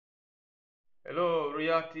Hello,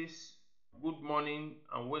 Royalties. Good morning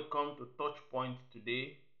and welcome to Touch Point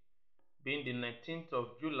today, being the 19th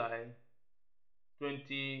of July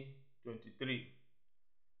 2023.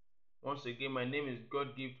 Once again, my name is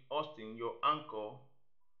God Gift Austin, your anchor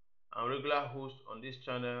and regular host on this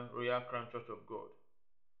channel, Royal Crown Church of God.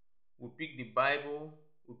 We pick the Bible,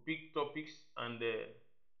 we pick topics, and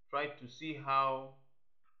try to see how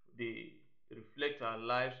they reflect our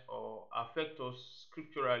lives or affect us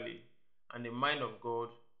scripturally and the mind of God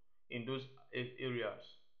in those areas.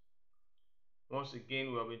 Once again,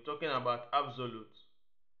 we have been talking about absolute,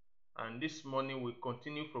 and this morning we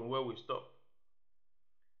continue from where we stop.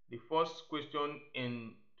 The first question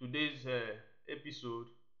in today's episode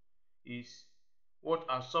is, what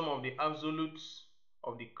are some of the absolutes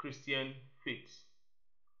of the Christian faith?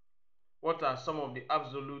 What are some of the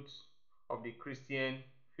absolutes of the Christian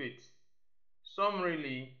faith?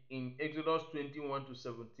 Summarily, in Exodus 21 to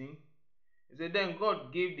 17, it said, Then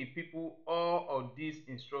God gave the people all of these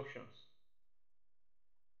instructions.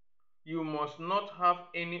 You must not have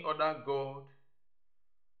any other God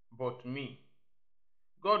but me.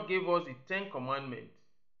 God gave us the 10 Commandments.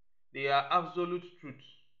 They are absolute truths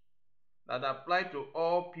that apply to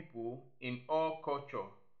all people in all culture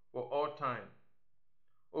for all time.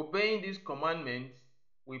 Obeying these commandments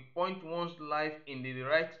will point one's life in the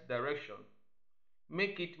right direction,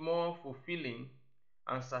 make it more fulfilling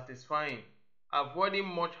and satisfying, avoiding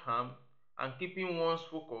much harm and keeping one's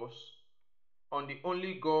focus on the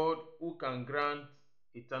only God who can grant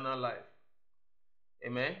eternal life.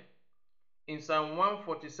 Amen. In Psalm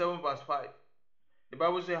 147 verse 5, the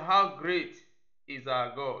Bible says, How great is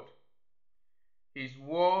our God! His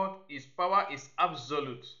word, His power is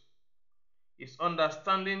absolute. His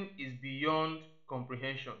understanding is beyond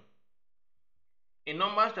comprehension. In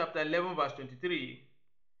Numbers chapter 11 verse 23,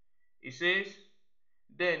 it says,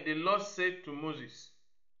 Then the Lord said to Moses,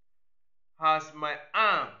 Has my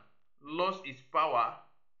arm lost its power?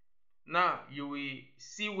 Now you will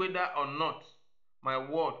see whether or not my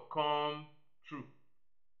word come true.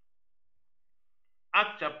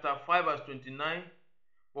 Acts chapter 5 verse 29,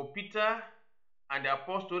 For Peter and the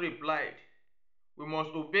apostle replied, We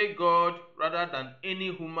must obey God rather than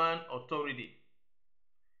any human authority.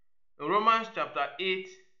 In Romans chapter 8,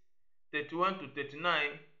 31 to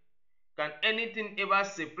 39, can anything ever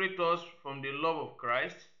separate us from the love of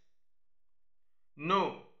Christ?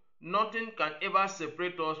 No, nothing can ever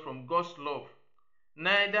separate us from God's love.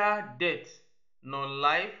 Neither death nor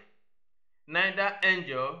life, neither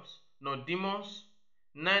angels nor demons,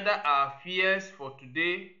 neither our fears for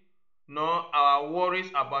today nor our worries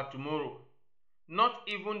about tomorrow. Not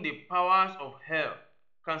even the powers of hell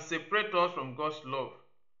can separate us from God's love.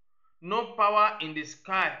 No power in the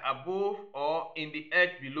sky above or in the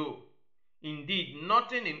earth below. Indeed,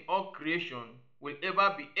 nothing in all creation will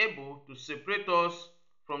ever be able to separate us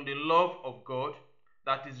from the love of God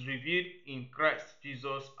that is revealed in Christ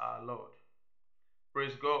Jesus our Lord.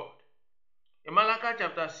 Praise God. In Malachi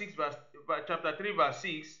chapter 3 verse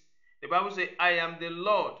 6, the Bible says, I am the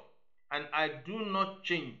Lord and I do not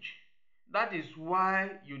change. That is why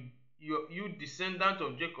you descendants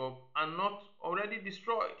of Jacob are not already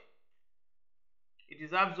destroyed. It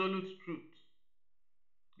is absolute truth.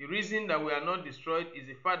 The reason that we are not destroyed is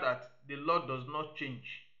the fact that the Lord does not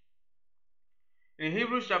change. In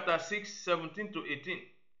Hebrews chapter 6, 17 to 18,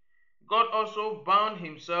 God also bound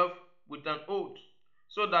himself with an oath,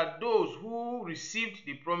 so that those who received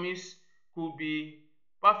the promise could be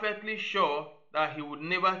perfectly sure that he would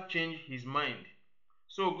never change his mind.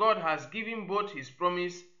 So God has given both his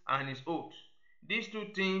promise and his oath. These two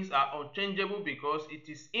things are unchangeable because it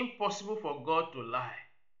is impossible for God to lie.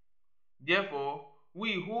 Therefore,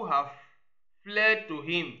 we who have fled to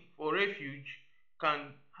him for refuge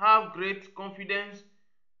can have great confidence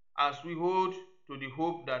as we hold to the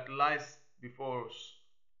hope that lies before us.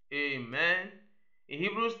 Amen. In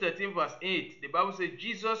Hebrews 13 verse 8, the Bible says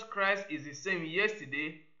Jesus Christ is the same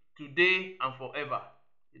yesterday, today, and forever.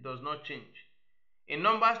 It does not change. In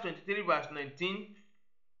Numbers 23 verse 19,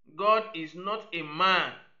 God is not a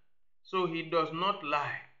man, so he does not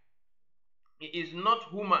lie. He is not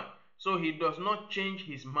human, so he does not change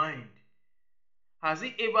his mind. Has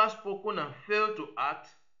he ever spoken and failed to act?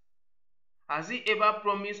 Has he ever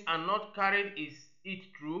promised and not carried it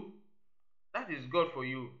through? That is God for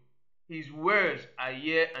you. His words are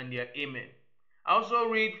yea and they are amen. I also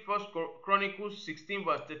read 1 Chronicles 16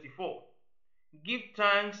 verse 34. Give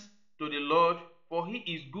thanks to the Lord, for he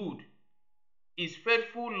is good. His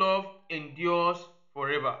faithful love endures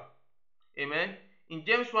forever. Amen. In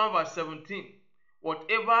James 1 verse 17,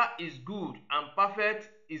 whatever is good and perfect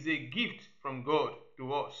is a gift from God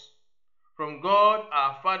to us. from God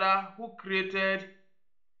our Father, who created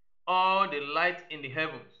all the light in the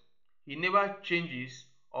heavens. He never changes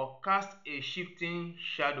or casts a shifting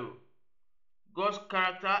shadow. God's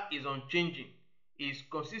character is unchanging. He is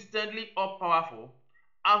consistently all-powerful,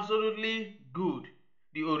 absolutely good,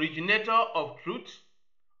 the originator of truth,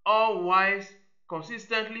 all-wise,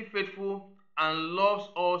 consistently faithful, and loves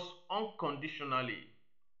us unconditionally.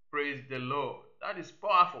 Praise the Lord. That is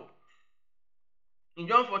powerful. In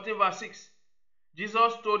John 14 verse 6,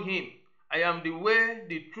 Jesus told him, I am the way,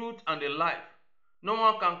 the truth, and the life. No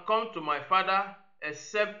one can come to my Father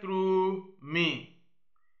except through me.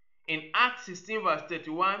 In Acts 16 verse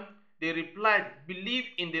 31, they replied, believe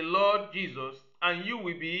in the Lord Jesus and you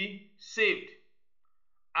will be saved,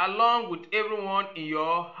 along with everyone in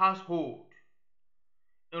your household.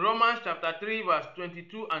 In Romans chapter 3 verse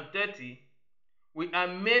 22 and 30, we are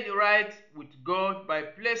made right with God by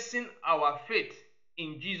placing our faith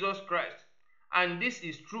in Jesus Christ. And this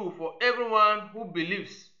is true for everyone who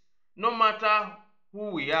believes, no matter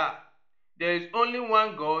who we are. There is only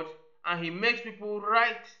one God, and He makes people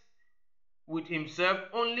right with Himself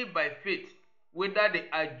only by faith, whether they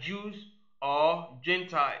are Jews or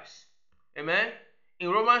Gentiles. Amen.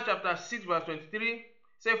 In Romans chapter 6 verse 23,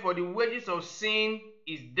 say, for the wages of sin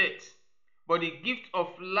is death, but the gift of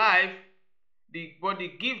life, the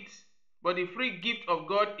free gift of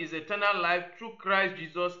God is eternal life through Christ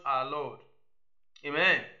Jesus our Lord.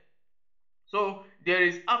 Amen. So there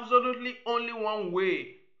is absolutely only one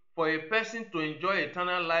way for a person to enjoy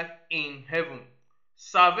eternal life in heaven.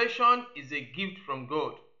 Salvation is a gift from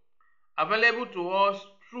God, available to us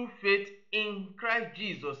through faith in Christ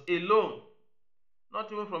Jesus alone,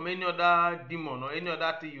 not even from any other demon or any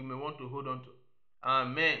other thing you may want to hold on to.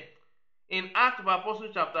 Amen. In Acts of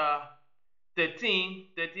Apostles chapter 13,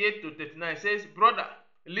 38 to 39 says, brother,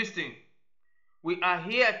 listen, we are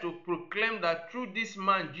here to proclaim that through this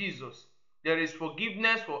man Jesus, there is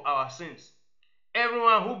forgiveness for our sins.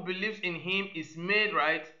 Everyone who believes in him is made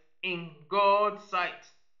right in God's sight,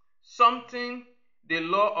 something the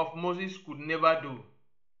law of Moses could never do.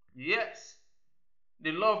 Yes,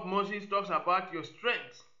 the law of Moses talks about your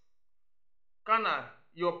strength, carnal,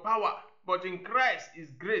 your power, but in Christ is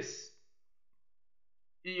grace.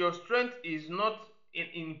 Your strength is not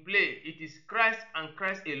in play. It is Christ and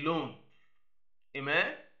Christ alone. Amen.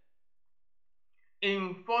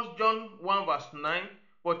 In 1 John 1 verse 9,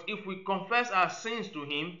 but if we confess our sins to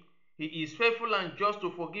him, he is faithful and just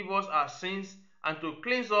to forgive us our sins and to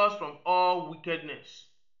cleanse us from all wickedness.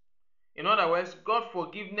 In other words, God's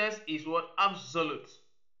forgiveness is what? Absolute.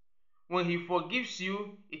 When he forgives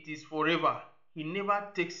you, it is forever. He never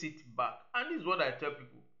takes it back. And this is what I tell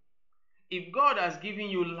people. If God has given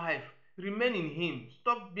you life, remain in him.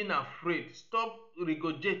 Stop being afraid. Stop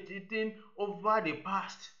regurgitating over the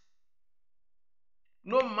past.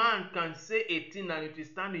 No man can say a thing and it will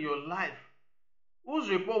stand in your life. Whose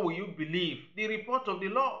report will you believe? The report of the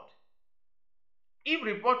Lord. If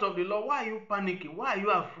report of the Lord, why are you panicking? Why are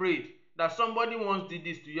you afraid that somebody once did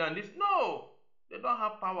this to you and this? No, they don't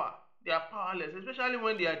have power. They are powerless, especially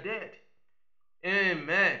when they are dead.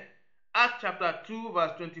 Amen. Acts chapter 2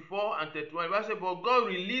 verse 24 and 31. The Bible says, but God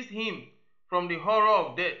released him from the horror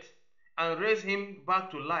of death and raised him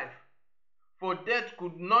back to life. For death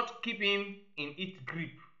could not keep him in its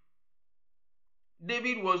grip.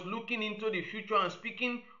 David was looking into the future and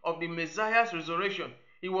speaking of the Messiah's resurrection.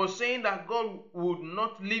 He was saying that God would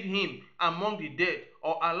not leave him among the dead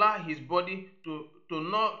or allow his body to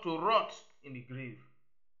rot in the grave.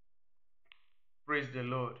 Praise the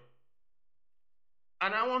Lord.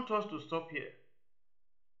 And I want us to stop here.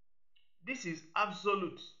 This is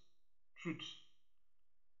absolute truth.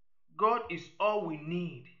 God is all we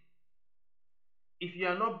need. If you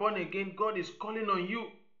are not born again, God is calling on you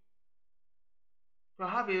to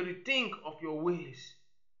have a rethink of your ways.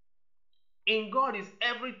 In God is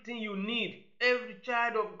everything you need. Every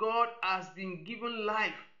child of God has been given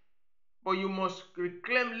life, but you must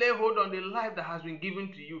reclaim, lay hold on the life that has been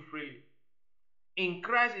given to you freely. In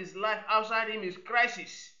Christ is life, outside him is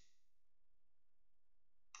crisis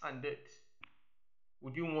and death.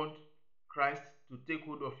 Would you want Christ to take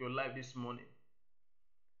hold of your life this morning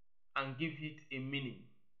and give it a meaning,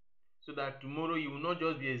 so that tomorrow you will not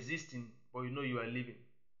just be existing, but you know you are living?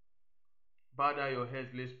 Bow down your heads,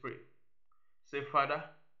 let's pray. Say, Father,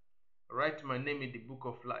 write my name in the book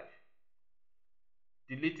of life.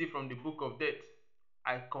 Delete it from the book of death.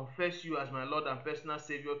 I confess you as my Lord and personal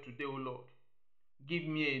Savior today, O Lord. Give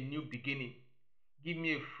me a new beginning. Give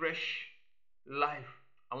me a fresh life.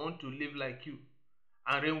 I want to live like you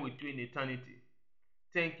and reign with you in eternity.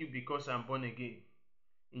 Thank you because I'm born again.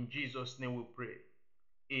 In Jesus' name we pray.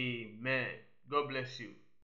 Amen. God bless you.